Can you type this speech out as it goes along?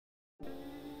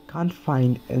Can't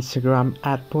find Instagram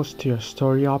add post to your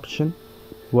story option?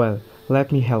 Well, let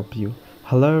me help you.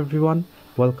 Hello everyone,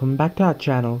 welcome back to our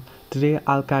channel. Today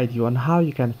I'll guide you on how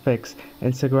you can fix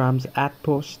Instagram's add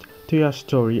post to your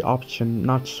story option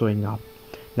not showing up.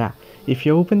 Now, if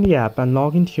you open the app and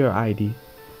log into your ID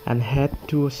and head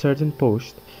to a certain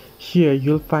post, here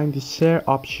you'll find the share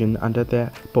option under the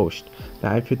post.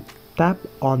 Now if you tap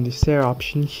on the share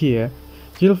option here,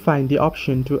 you'll find the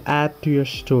option to add to your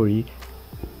story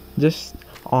just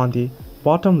on the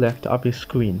bottom left of your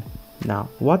screen. Now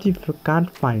what if you can't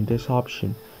find this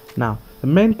option? Now the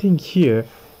main thing here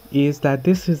is that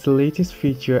this is the latest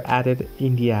feature added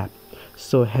in the app.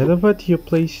 So head over to your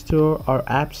Play Store or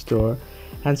App Store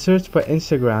and search for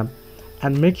Instagram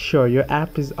and make sure your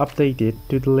app is updated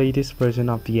to the latest version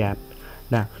of the app.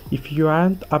 Now if you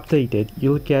aren't updated,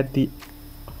 you'll get the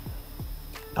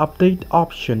update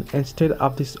option instead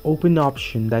of this open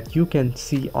option that you can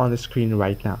see on the screen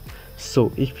right now.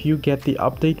 So if you get the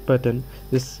update button,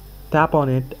 just tap on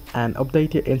it and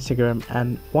update your Instagram,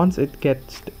 and once it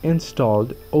gets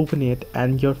installed, open it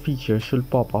and your feature should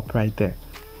pop up right there.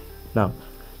 Now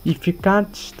if you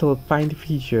can't still find the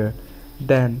feature,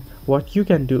 then what you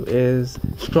can do is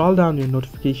scroll down your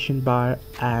notification bar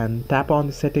and tap on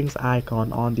the settings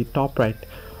icon on the top right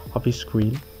of your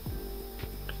screen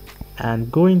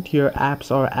and go into your apps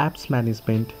or apps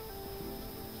management,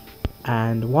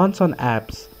 and once on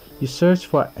apps you search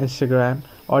for Instagram,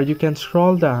 or you can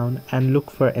scroll down and look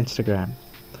for Instagram.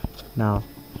 Now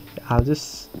I'll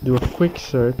just do a quick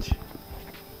search,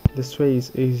 this way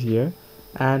is easier,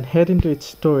 and head into its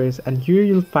storage, and here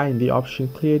you'll find the option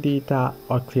clear data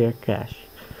or clear cache.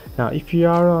 Now if you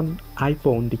are on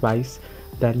iPhone device,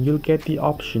 then you'll get the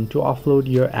option to offload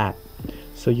your app,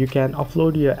 so you can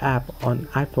offload your app on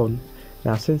iPhone.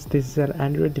 Now since this is an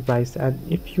Android device, and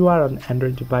if you are on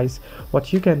Android device,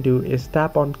 what you can do is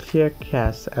tap on clear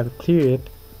cache and clear it,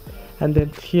 and then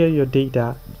clear your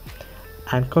data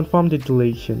and confirm the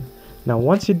deletion. Now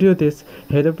once you do this,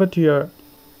 head over to your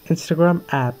Instagram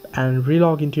app and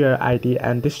relog into your ID,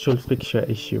 and this should fix your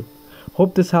issue.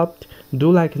 Hope this helped.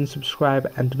 Do like and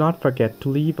subscribe, and do not forget to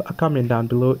leave a comment down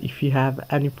below if you have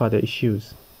any further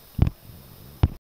issues.